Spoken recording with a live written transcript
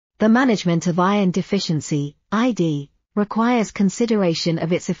The management of iron deficiency, ID, requires consideration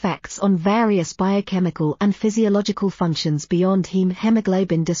of its effects on various biochemical and physiological functions beyond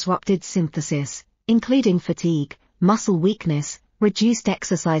hemoglobin disrupted synthesis, including fatigue, muscle weakness, reduced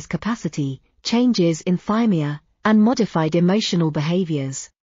exercise capacity, changes in thymia, and modified emotional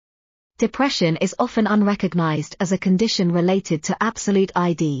behaviors. Depression is often unrecognized as a condition related to absolute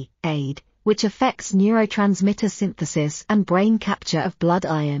ID, AID, which affects neurotransmitter synthesis and brain capture of blood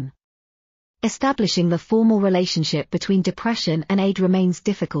iron. Establishing the formal relationship between depression and AID remains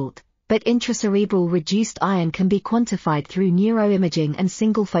difficult, but intracerebral reduced iron can be quantified through neuroimaging and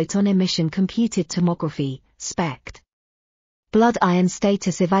single-photon emission computed tomography, SPECT. Blood iron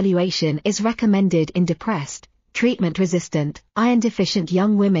status evaluation is recommended in depressed, treatment-resistant, iron-deficient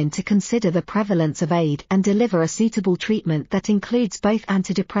young women to consider the prevalence of AID and deliver a suitable treatment that includes both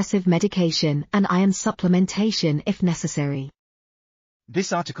antidepressive medication and iron supplementation if necessary.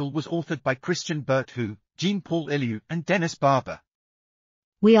 This article was authored by Christian Berthou, Jean-Paul Iliou, and Denis Barba.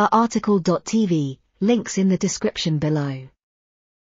 We are RTCLTV, links in the description below.